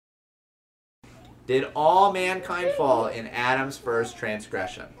did all mankind fall in Adam's first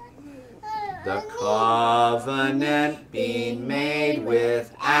transgression. The covenant being made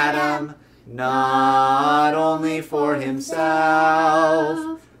with Adam, not only for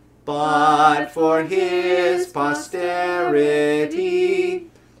himself, but for his posterity,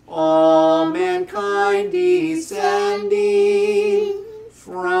 all mankind descending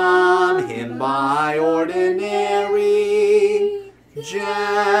from him by ordinary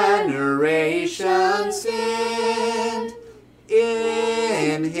generation sinned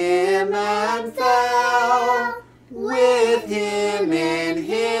in him and fell with him in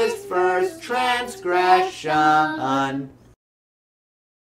his first transgression.